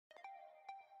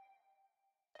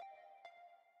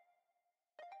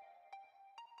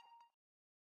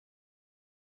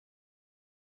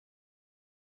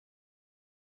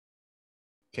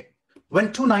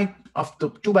when 2/9 of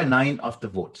the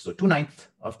votes, so 2/9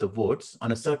 of the votes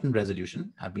on a certain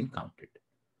resolution have been counted.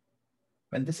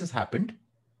 When this has happened,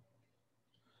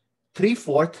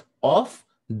 3/4 of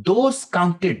those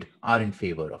counted are in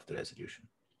favor of the resolution.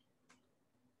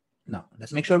 Now,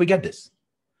 let's make sure we get this.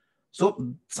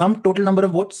 So some total number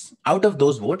of votes, out of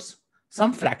those votes,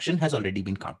 some fraction has already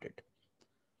been counted.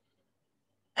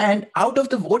 And out of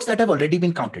the votes that have already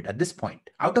been counted at this point,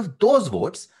 out of those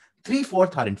votes,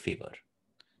 3/4 are in favor.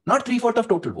 Not 3/4 of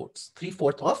total votes,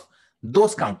 3/4 of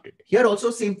those counted. Here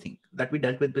also same thing that we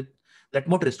dealt with that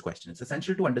motorist question. It's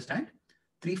essential to understand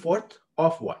 3/4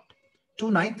 of what?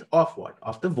 2/9 of what?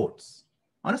 Of the votes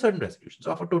on a certain resolution.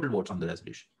 So of a total votes on the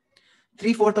resolution.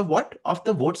 3/4 of what? Of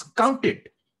the votes counted.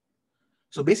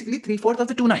 So basically 3/4 of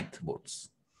the 2/9 votes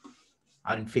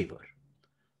are in favor.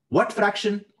 What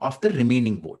fraction of the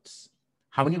remaining votes?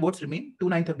 How many votes remain?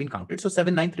 2/9 have been counted, so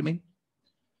 7/9 remain.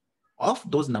 Of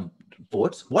those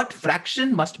votes, what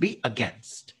fraction must be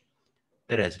against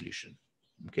the resolution?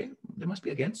 Okay, they must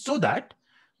be against, so that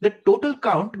the total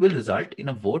count will result in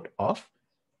a vote of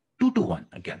 2-1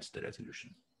 against the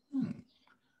resolution.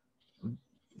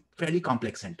 Fairly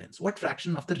complex sentence. What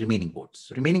fraction of the remaining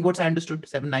votes? Remaining votes I understood,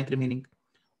 7/9 remaining.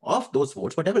 Of those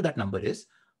votes, whatever that number is,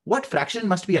 what fraction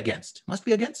must be against? Must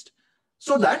be against,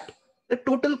 so that the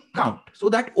total count, so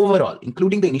that overall,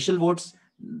 including the initial votes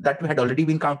that had already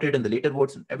been counted and the later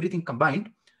votes and everything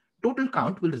combined, total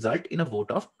count will result in a vote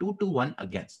of 2-1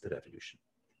 against the resolution.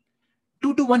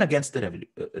 2-1 against the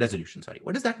resolution, sorry.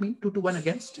 What does that mean, 2-1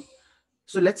 against?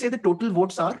 So let's say the total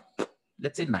votes are,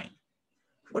 let's say 9.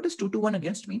 What does 2-1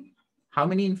 against mean? How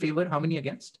many in favor, how many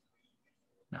against?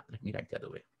 Now, let me write the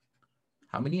other way.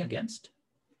 How many against?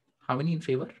 How many in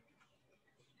favor?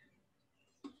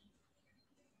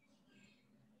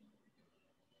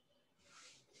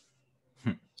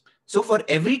 So for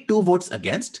every 2 votes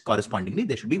against, correspondingly,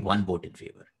 there should be 1 vote in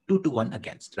favor. 2-1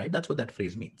 against, right? That's what that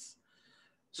phrase means.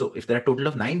 So if there are a total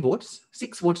of 9 votes,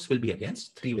 6 votes will be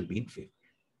against, 3 will be in favor.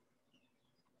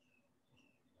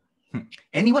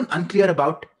 Anyone unclear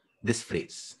about this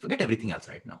phrase? Forget everything else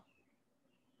right now.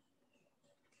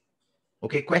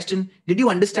 Okay, question. Did you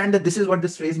understand that this is what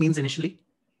this phrase means initially?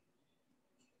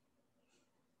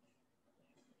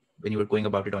 When you were going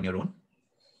about it on your own?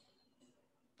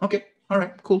 Okay, all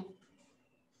right, cool.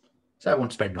 So I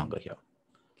won't spend longer here.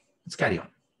 Let's carry on.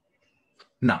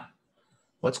 Now,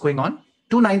 what's going on?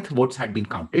 2/9 votes had been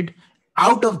counted.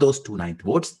 Out of those 2/9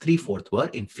 votes, 3/4 were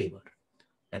in favor.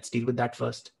 Let's deal with that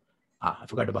first. I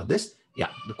forgot about this.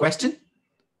 Yeah, the question.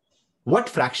 What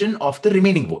fraction of the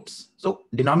remaining votes? So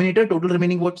denominator, total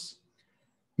remaining votes.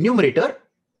 Numerator,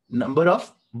 number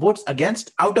of votes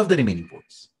against out of the remaining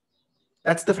votes.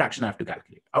 That's the fraction I have to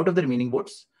calculate. Out of the remaining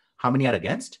votes, how many are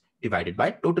against divided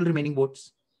by total remaining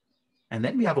votes. And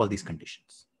then we have all these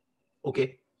conditions.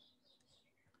 Okay.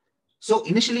 So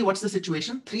initially, what's the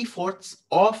situation? 3/4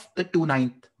 of the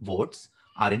 2/9 votes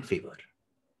are in favor.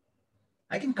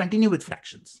 I can continue with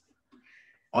fractions.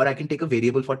 Or I can take a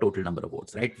variable for total number of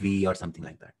votes, right? V or something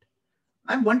like that.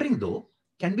 I'm wondering though,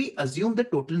 can we assume the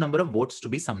total number of votes to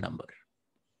be some number?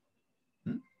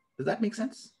 Does that make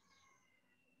sense?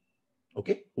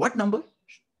 Okay, what number?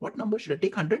 What number should I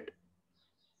take? 100?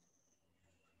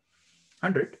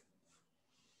 100?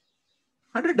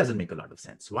 100 doesn't make a lot of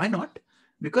sense. Why not?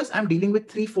 Because I'm dealing with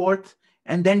 3/4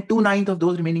 and then 2/9 of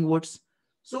those remaining votes.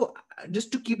 So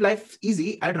just to keep life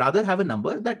easy, I'd rather have a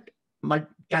number that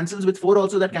cancels with 4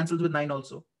 also, that cancels with 9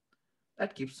 also.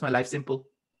 That keeps my life simple,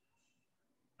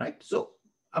 right? So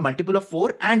a multiple of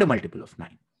 4 and a multiple of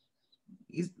 9.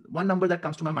 One number that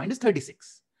comes to my mind is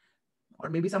 36. Or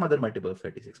maybe some other multiple of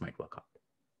 36 might work out.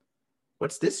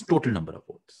 What's this? Total number of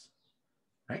votes,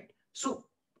 right? So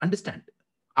understand,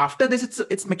 after this,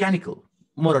 it's mechanical,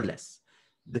 more or less.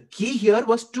 The key here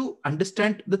was to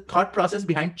understand the thought process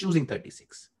behind choosing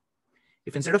 36.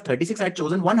 If instead of 36, I had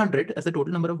chosen 100 as the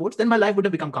total number of votes, then my life would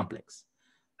have become complex,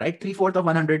 right? 3/4 of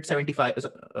 175,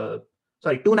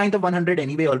 2/9 of 100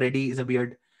 anyway already is a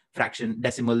weird fraction,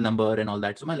 decimal number and all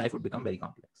that. So my life would become very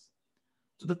complex.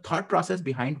 So the thought process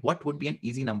behind what would be an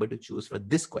easy number to choose for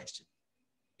this question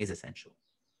is essential.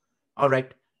 All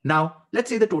right. Now, let's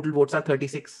say the total votes are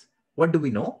 36. What do we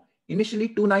know? Initially,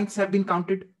 2/9 have been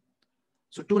counted.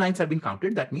 So 2/9 have been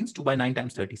counted. That means 2/9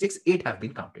 times 36, 8 have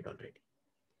been counted already.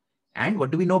 And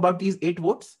what do we know about these 8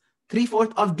 votes?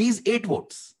 3/4 of these 8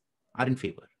 votes are in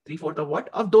favor. 3/4 of what?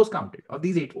 Of those counted, of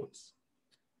these 8 votes.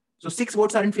 So 6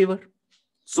 votes are in favor.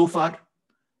 So far,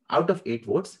 out of 8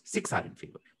 votes, 6 are in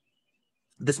favor.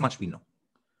 This much we know.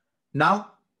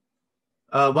 Now,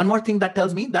 one more thing that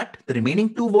tells me that the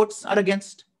remaining 2 votes are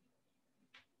against.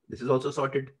 This is also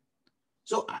sorted.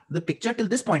 So the picture till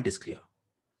this point is clear.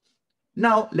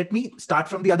 Now let me start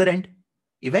from the other end.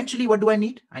 Eventually, what do I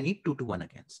need? I need 2 to 1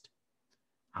 against.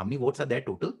 How many votes are there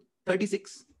total?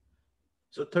 36.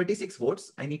 So 36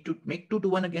 votes, I need to make 2 to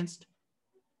 1 against.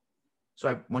 So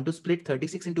I want to split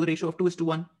 36 into a ratio of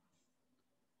 2:1.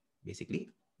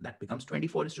 Basically, that becomes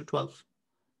 24:12.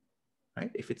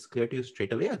 Right? If it's clear to you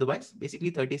straight away, otherwise, basically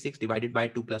 36 divided by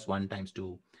 2 plus 1 times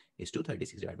 2 is 2.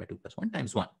 36 divided by 2 plus 1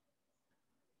 times 1.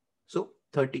 So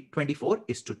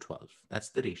 24:12. That's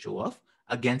the ratio of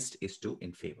against is to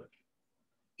in favor.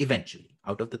 Eventually,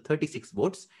 out of the 36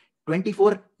 votes,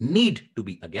 24 need to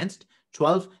be against,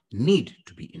 12 need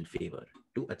to be in favor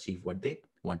to achieve what they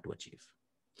want to achieve.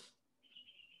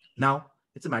 Now,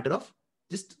 it's a matter of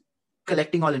just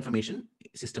collecting all information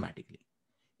systematically.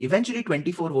 Eventually,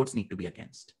 24 votes need to be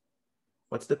against.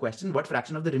 What's the question? What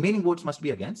fraction of the remaining votes must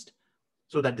be against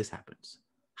so that this happens?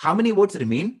 How many votes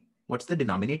remain? What's the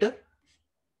denominator?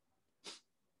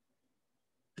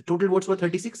 The total votes were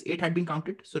 36. 8 had been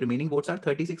counted. So remaining votes are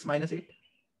 36 minus 8.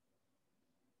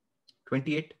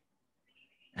 28.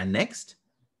 And next,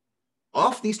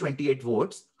 of these 28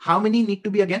 votes, how many need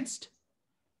to be against?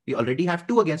 We already have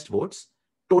 2 against votes.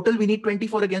 Total, we need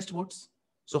 24 against votes.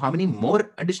 So how many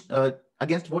more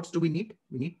against votes do we need?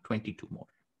 We need 22 more.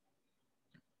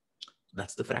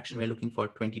 That's the fraction we're looking for,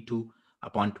 22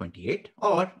 upon 28,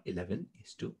 or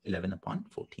 11 upon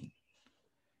 14.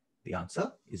 The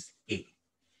answer is A.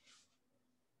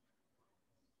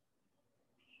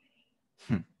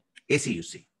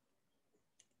 ACUC.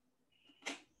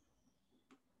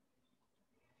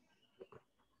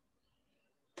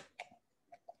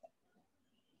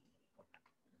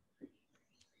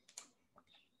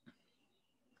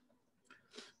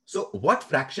 So what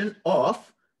fraction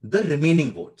of the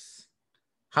remaining votes?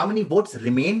 How many votes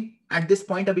remain at this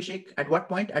point, Abhishek? At what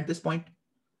point? At this point?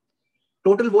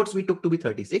 Total votes we took to be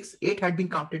 36. 8 had been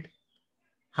counted.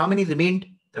 How many remained?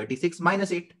 36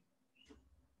 minus 8.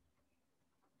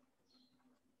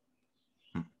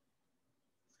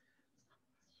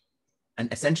 An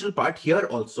essential part here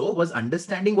also was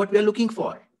understanding what we are looking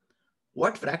for.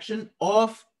 What fraction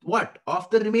of what? Of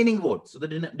the remaining votes. So the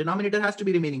denominator has to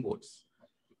be remaining votes.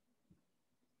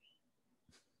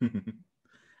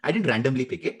 I didn't randomly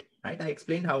pick it, right? I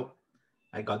explained how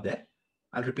I got there.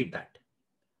 I'll repeat that.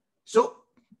 So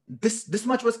this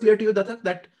much was clear to you, Datak,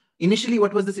 that initially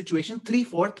what was the situation?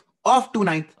 3/4 of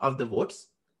 2/9 of the votes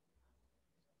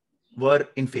were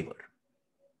in favor,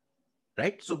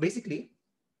 right? So basically,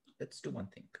 let's do one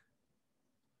thing.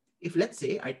 If let's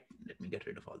say, let me get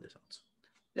rid of all this also.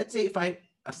 Let's say if I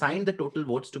assign the total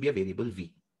votes to be a variable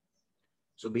V.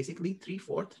 So basically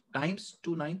 3/4 times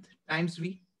 2/9 times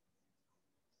V.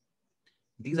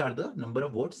 These are the number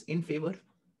of votes in favor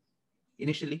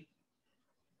initially.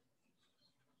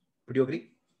 Would you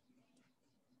agree?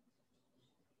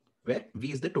 Where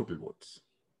V is the total votes.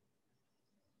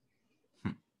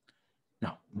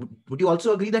 Now, would you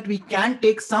also agree that we can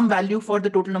take some value for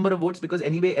the total number of votes, because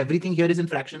anyway, everything here is in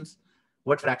fractions.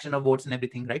 What fraction of votes and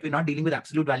everything, right? We're not dealing with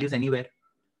absolute values anywhere.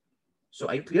 So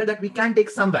are you clear that we can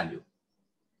take some value?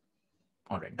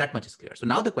 All right, that much is clear. So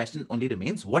now the question only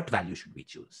remains, what value should we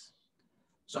choose?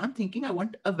 So I'm thinking I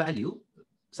want a value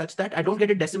such that I don't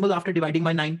get a decimal after dividing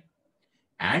by 9.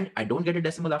 And I don't get a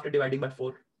decimal after dividing by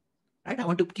 4. Right? I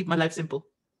want to keep my life simple.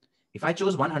 If I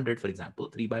chose 100, for example,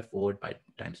 3/4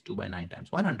 times 2/9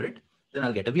 times 100, then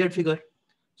I'll get a weird figure.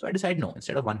 So I decide, no,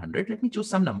 instead of 100, let me choose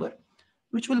some number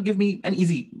which will give me an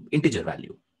easy integer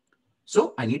value.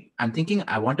 So I'm thinking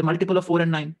I want a multiple of 4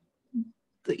 and 9.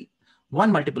 The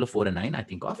one multiple of 4 and 9 I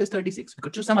think of is 36. We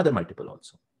could choose some other multiple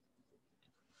also.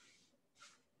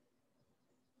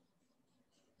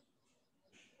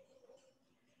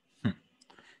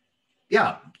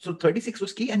 Yeah, so 36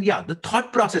 was key. And yeah, the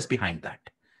thought process behind that,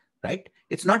 right?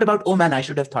 It's not about, oh man, I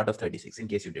should have thought of 36, in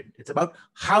case you didn't. It's about,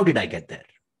 how did I get there?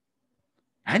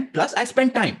 And plus, I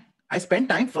spent time. I spent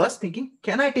time first thinking,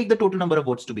 can I take the total number of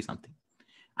votes to be something?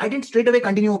 I didn't straight away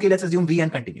continue, okay, let's assume V and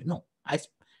continue. No, I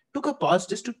took a pause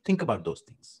just to think about those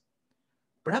things.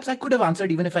 Perhaps I could have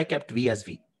answered even if I kept V as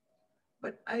V.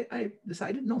 But I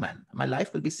decided, no, man, my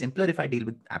life will be simpler if I deal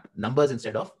with numbers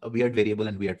instead of a weird variable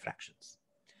and weird fractions.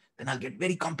 Then I'll get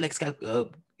very complex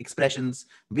expressions,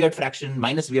 weird fraction,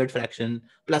 minus weird fraction,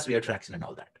 plus weird fraction and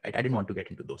all that. Right? I didn't want to get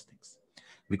into those things.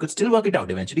 We could still work it out.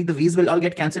 Eventually, the V's will all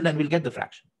get cancelled and we'll get the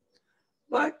fraction.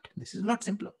 But this is a lot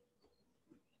simpler.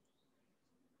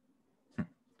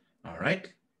 All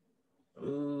right.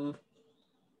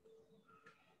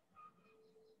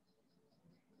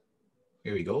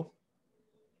 Here we go.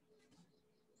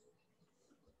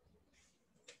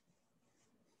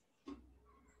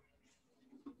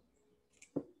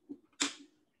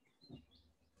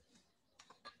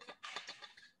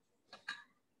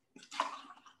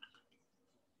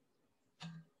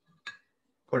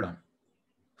 Hold on.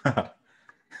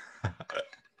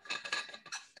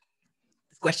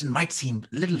 This question might seem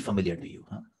a little familiar to you,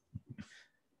 huh?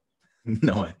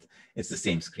 No, it's the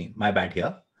same screen. My bad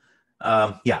here.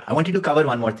 Yeah, I wanted to cover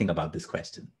one more thing about this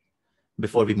question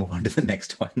before we move on to the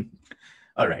next one.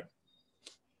 All right.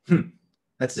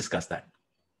 Let's discuss that.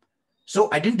 So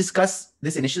I didn't discuss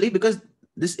this initially because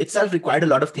this itself required a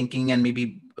lot of thinking, and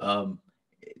maybe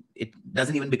it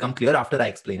doesn't even become clear after I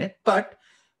explain it. But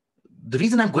the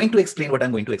reason I'm going to explain what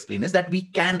I'm going to explain is that we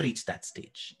can reach that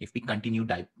stage if we continue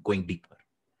going deeper.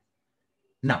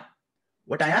 Now,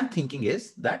 what I am thinking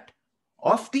is that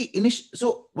of the initial,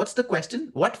 so what's the question?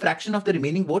 What fraction of the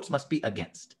remaining votes must be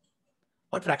against?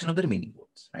 What fraction of the remaining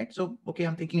votes, right? So, okay,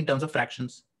 I'm thinking in terms of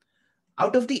fractions.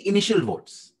 Out of the initial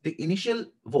votes, the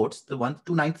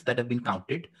 2/9 that have been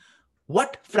counted,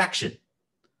 what fraction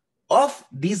of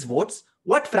these votes,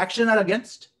 what fraction are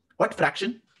against? What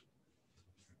fraction?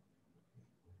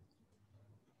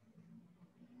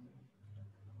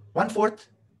 1/4,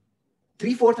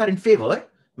 3/4 are in favor,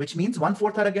 which means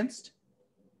 1/4 are against,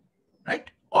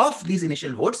 right? Of these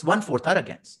initial votes, 1/4 are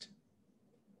against.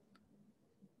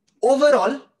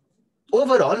 Overall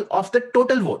of the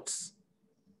total votes,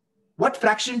 what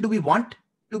fraction do we want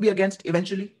to be against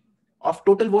eventually? Of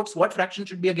total votes, what fraction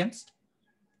should be against?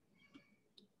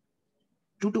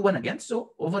 2 to 1 against.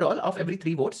 So overall of every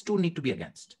 3 votes, 2 need to be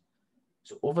against.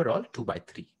 So overall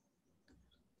 2/3.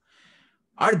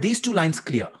 Are these two lines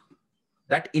clear?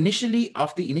 That initially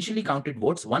of the initially counted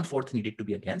votes, 1/4 needed to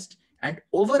be against. And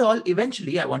overall,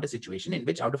 eventually, I want a situation in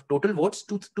which out of total votes,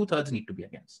 2/3 need to be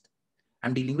against.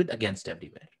 I'm dealing with against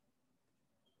everywhere.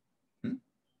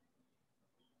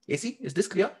 AC, is this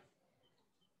clear?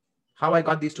 How I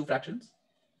got these two fractions?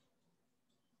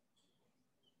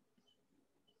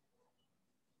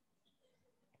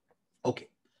 Okay,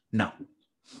 now,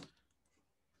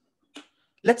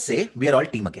 let's say we are all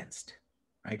team against,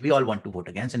 right? We all want to vote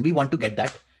against and we want to get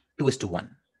that 2:1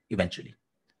 eventually.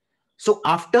 So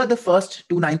after the first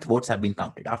 2/9 votes have been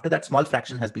counted, after that small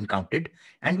fraction has been counted,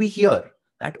 and we hear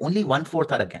that only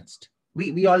 1/4 are against,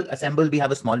 we all assemble, we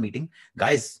have a small meeting.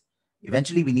 Guys,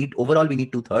 eventually we need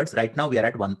 2/3. Right now we are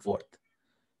at 1/4.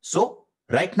 So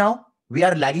right now we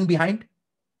are lagging behind.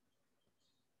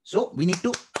 So we need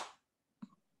to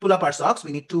pull up our socks.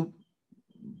 We need to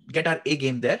get our A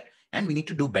game there and we need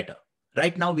to do better.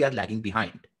 Right now we are lagging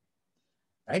behind,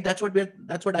 right? That's what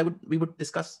we would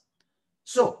discuss.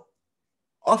 So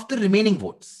of the remaining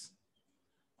votes,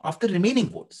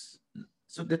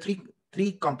 so the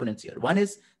three components here. One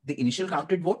is the initial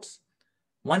counted votes,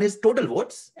 one is total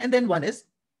votes, and then one is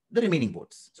the remaining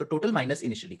votes. So total minus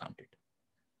initially counted.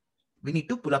 We need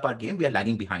to pull up our game. We are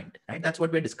lagging behind, right? That's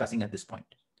what we're discussing at this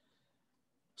point.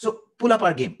 So pull up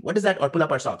our game. What is that? Or pull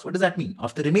up our socks. What does that mean?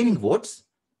 Of the remaining votes,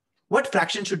 what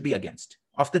fraction should be against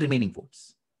of the remaining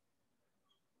votes?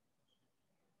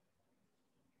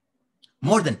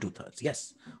 More than 2/3,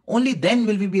 yes. Only then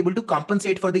will we be able to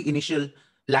compensate for the initial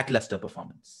lackluster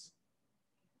performance.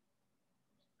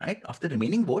 Right? Of the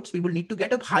remaining votes, we will need to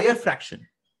get a higher fraction.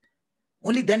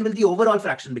 Only then will the overall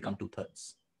fraction become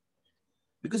 2/3.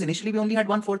 Because initially we only had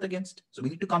 1/4 against. So we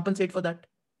need to compensate for that.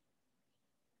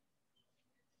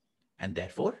 And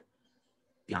therefore,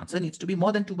 the answer needs to be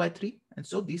more than 2/3. And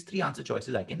so these three answer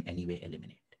choices I can anyway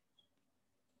eliminate.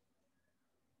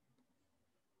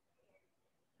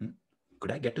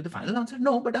 Could I get to the final answer?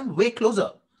 No, but I'm way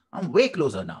closer. I'm way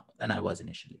closer now than I was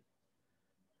initially,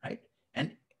 right?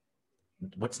 And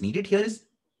what's needed here is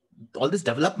all this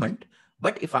development.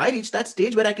 But if I reach that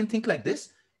stage where I can think like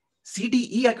this, C, D,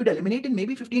 E, I could eliminate in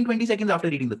maybe 15, 20 seconds after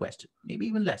reading the question, maybe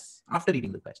even less after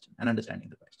reading the question and understanding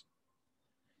the question.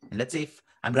 And let's say if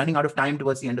I'm running out of time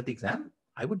towards the end of the exam,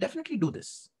 I would definitely do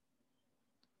this,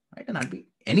 right? And I'll be,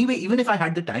 anyway, even if I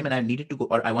had the time and I needed to go,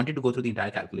 or I wanted to go through the entire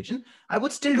calculation, I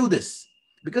would still do this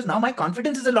because now my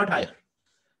confidence is a lot higher.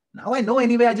 Now I know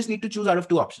anyway, I just need to choose out of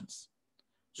two options.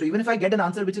 So even if I get an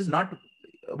answer which is not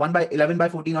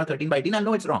 1/11/14 or 13/18, I'll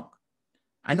know it's wrong.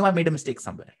 I know I've made a mistake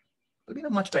somewhere. I'll be in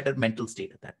a much better mental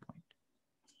state at that point.